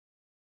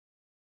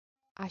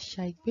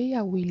Àṣà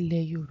Ìgbéyàwó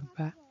ilẹ̀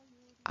Yorùbá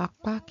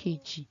apá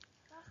kejì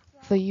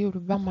The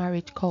Yoruba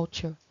Marriage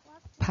Culture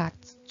Part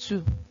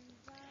 2.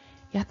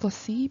 Yàtọ̀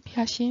sí bí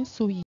a ṣe ń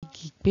so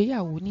igi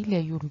ìgbéyàwó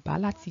nílẹ̀ Yorùbá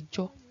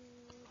látijọ́,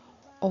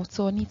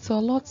 ọ̀tọ̀ ní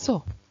tọlọ́tọ̀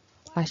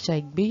àṣà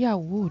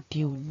ìgbéyàwó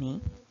òde òní.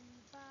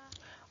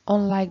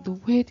 Unlike the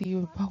way the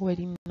Yoruba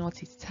wedding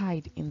knot is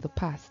tied in the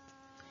past,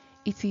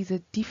 it is a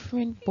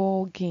different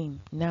ball game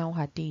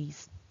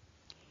nowadays.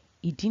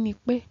 Ìdí ni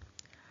pé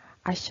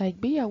àṣà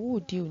ìgbéyàwó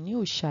òde òní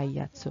ò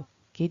ṣàìyàtọ̀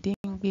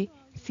gédéǹgbé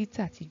sí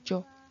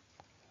tàtijọ́,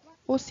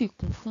 ó sì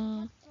kún fún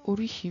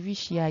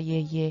oríṣiríṣi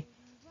ayẹyẹ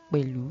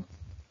pẹ̀lú.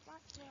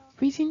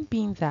 Reason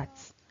being that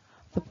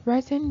the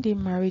present-day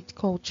marriage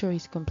culture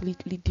is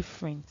completely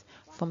different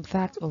from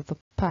that of the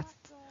past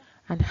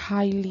and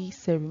highly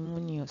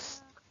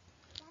ceremonious.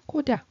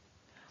 Kódà,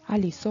 a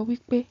lè sọ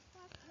wípé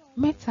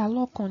mẹ́ta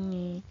lọ́kan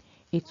ni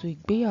ètò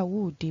ìgbéyàwó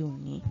òde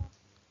òní,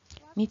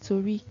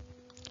 nítorí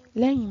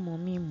lẹ́yìn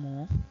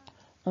mọ̀-mí-mọ̀,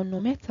 ọ̀nà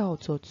mẹ́ta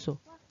ọ̀tọ̀ọ̀tọ̀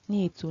ni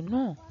ètò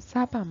náà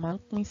sábà máa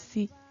ń pín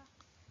sí,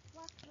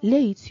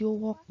 léyìí tí ó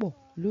wọ́pọ̀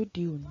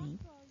lóde òní.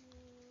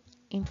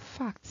 In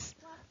fact,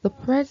 the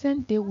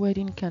present-day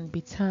wedding can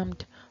be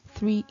termed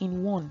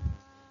 3-in-1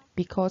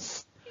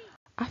 because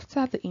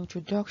after the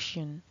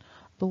introduction,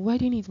 the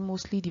wedding is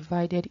mostly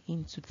divided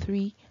into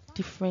 3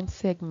 different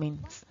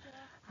segments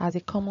as a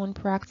common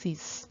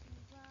practice.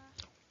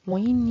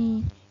 Wọ̀nyí ni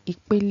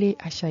ìpele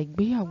àṣà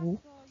ìgbéyàwó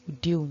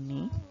òde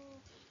òní.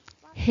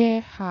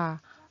 Here are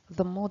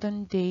the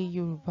modern-day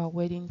Yoruba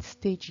wedding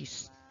stages.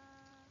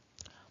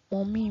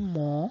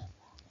 Mọ̀-mí-mọ̀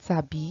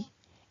tàbí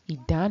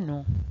ìdána,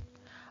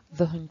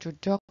 the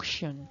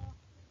introduction.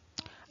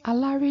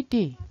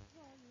 Alárédè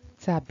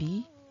tàbí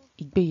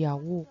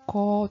ìgbéyàwó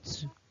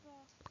kóòtù,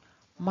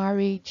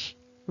 marriage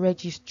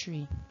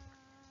registry.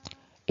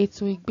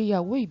 Ètò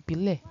ìgbéyàwó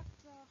ìbílẹ̀,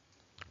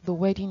 the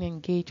wedding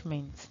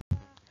engagement.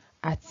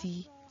 Àti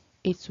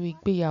ètò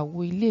ìgbéyàwó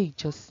ilé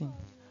ìjọsìn,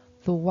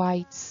 the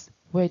white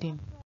wedding.